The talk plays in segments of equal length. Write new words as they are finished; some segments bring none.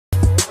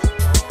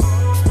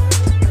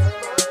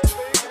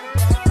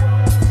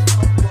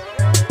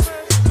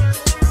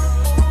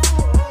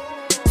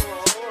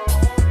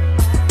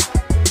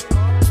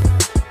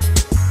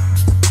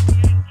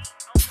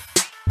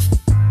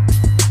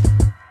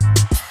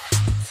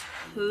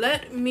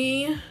let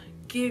me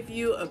give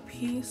you a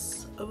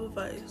piece of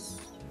advice.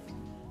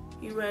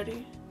 You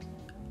ready?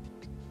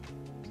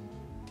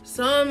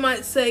 Some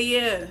might say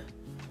yeah,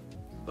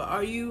 but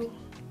are you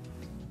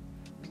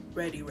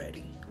ready?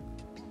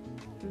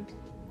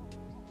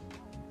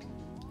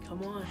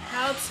 Come on.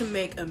 How to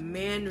make a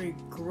man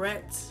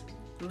regret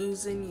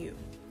losing you.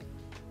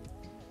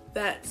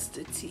 That's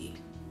the tea.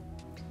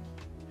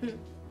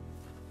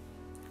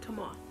 Come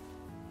on.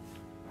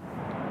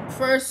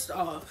 First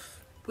off,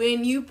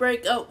 when you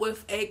break up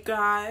with a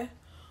guy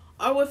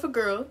or with a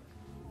girl,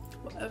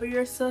 whatever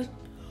your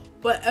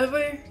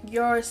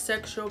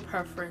sexual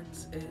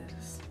preference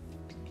is,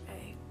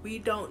 hey, we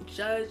don't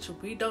judge,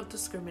 we don't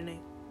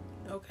discriminate,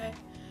 okay?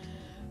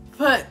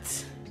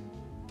 But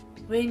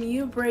when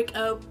you break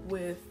up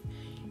with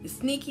your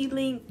sneaky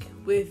link,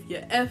 with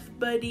your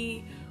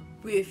F-buddy,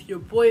 with your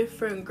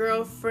boyfriend,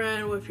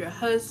 girlfriend, with your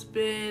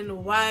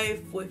husband,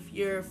 wife, with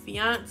your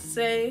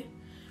fiance,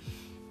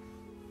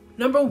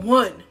 number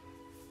one,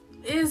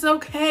 it is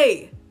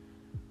okay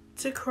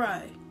to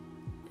cry.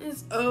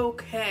 It's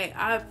okay.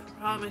 I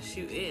promise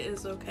you, it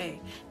is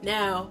okay.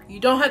 Now, you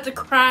don't have to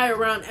cry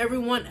around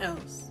everyone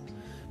else,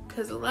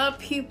 because a lot of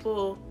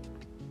people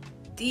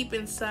deep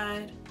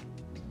inside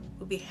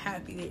will be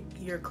happy that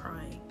you're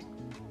crying.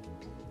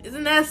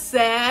 Isn't that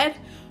sad?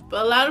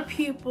 But a lot of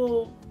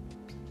people,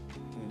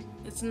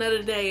 it's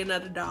another day,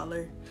 another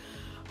dollar.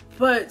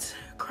 But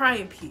cry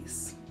in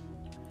peace.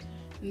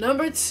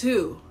 Number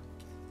two,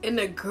 in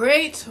the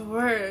great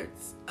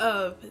words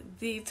of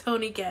the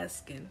Tony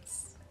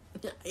Gaskins.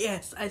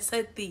 Yes, I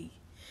said the.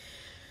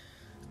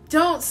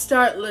 Don't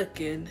start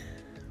looking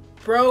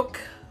broke,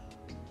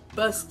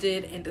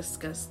 busted, and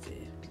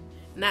disgusted.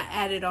 Not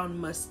added on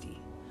musty.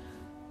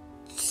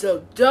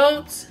 So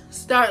don't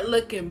start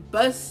looking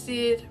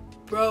busted,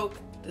 broke,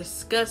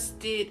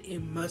 disgusted,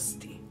 and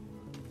musty.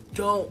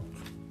 Don't.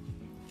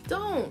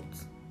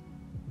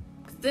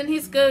 Then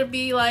he's gonna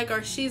be like,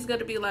 or she's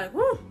gonna be like,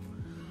 whew,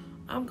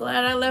 I'm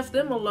glad I left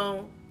them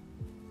alone.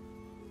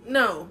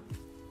 No,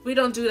 we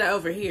don't do that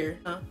over here.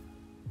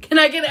 Can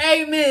I get an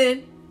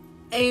amen?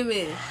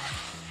 Amen.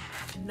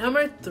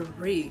 Number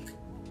three,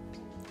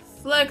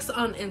 flex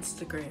on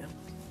Instagram.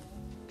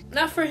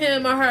 Not for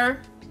him or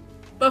her,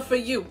 but for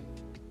you.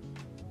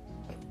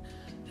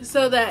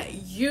 So that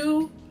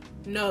you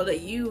know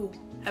that you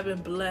have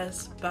been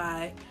blessed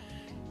by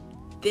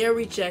their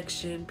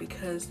rejection,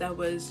 because that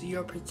was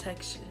your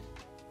protection.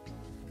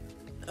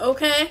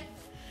 Okay?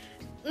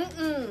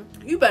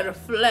 You better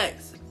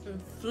flex.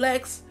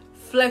 Flex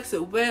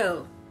it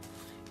well.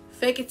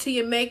 Fake it till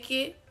you make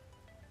it.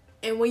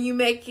 And when you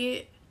make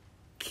it,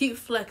 keep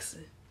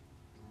flexing.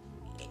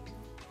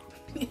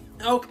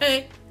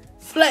 Okay?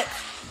 Flex.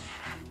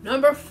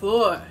 Number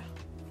four,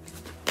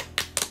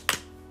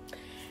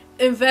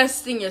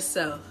 invest in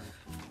yourself.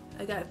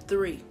 I got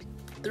three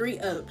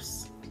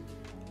ups.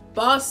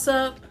 Boss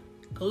up,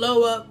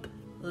 glow up,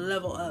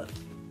 level up.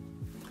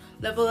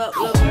 Level up,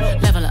 level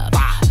up. Level up,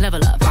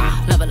 level up,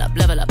 level up,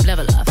 level up,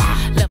 level up.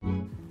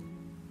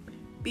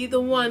 Be the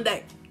one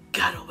that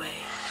got away.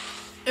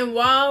 And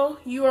while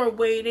you are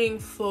waiting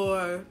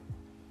for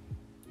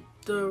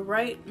the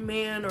right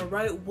man or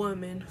right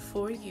woman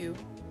for you,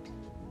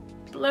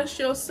 bless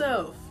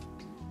yourself.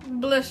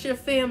 Bless your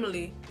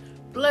family.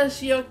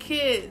 Bless your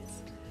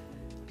kids.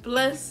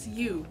 Bless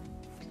you.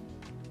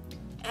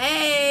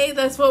 Hey,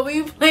 that's what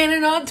we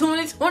planning on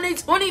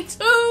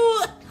 2022.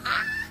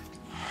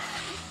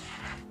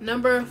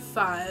 Number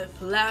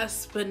five,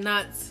 last but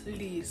not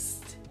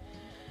least.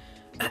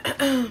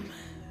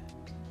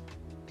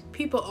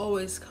 People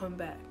always come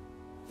back.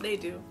 They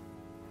do.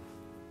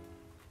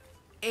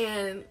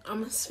 And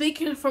I'm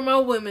speaking for my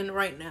women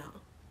right now.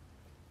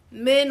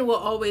 Men will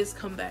always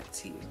come back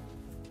to you.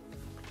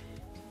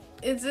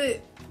 Is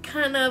it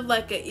kind of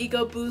like an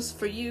ego boost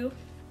for you?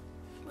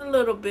 A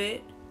little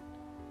bit.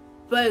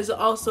 But it's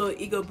also an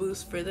ego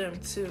boost for them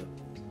too.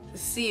 To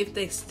see if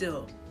they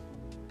still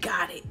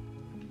got it.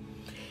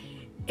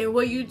 And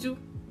what you do?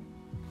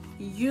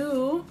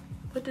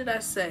 What did I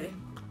say?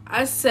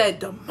 I said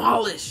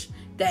demolish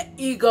that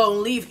ego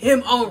and leave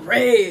him on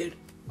red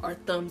or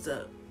thumbs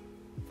up.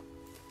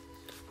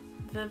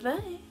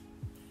 Bye-bye.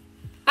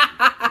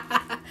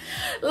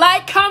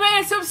 Like, comment,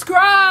 and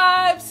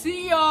subscribe.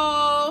 See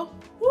y'all.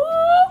 Woo!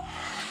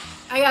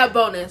 I got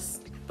bonus.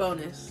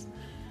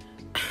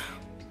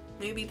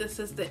 Maybe this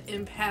is the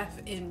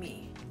empath in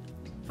me.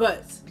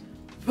 But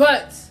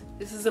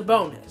this is a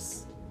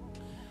bonus.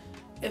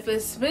 If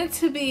it's meant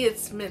to be,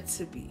 it's meant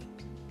to be.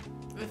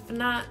 If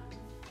not,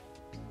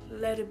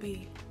 let it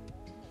be.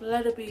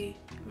 Let it be,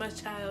 my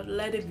child.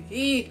 Let it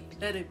be.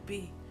 Let it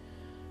be.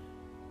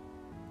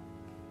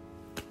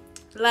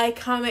 Like,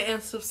 comment,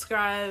 and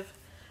subscribe.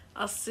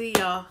 I'll see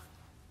y'all.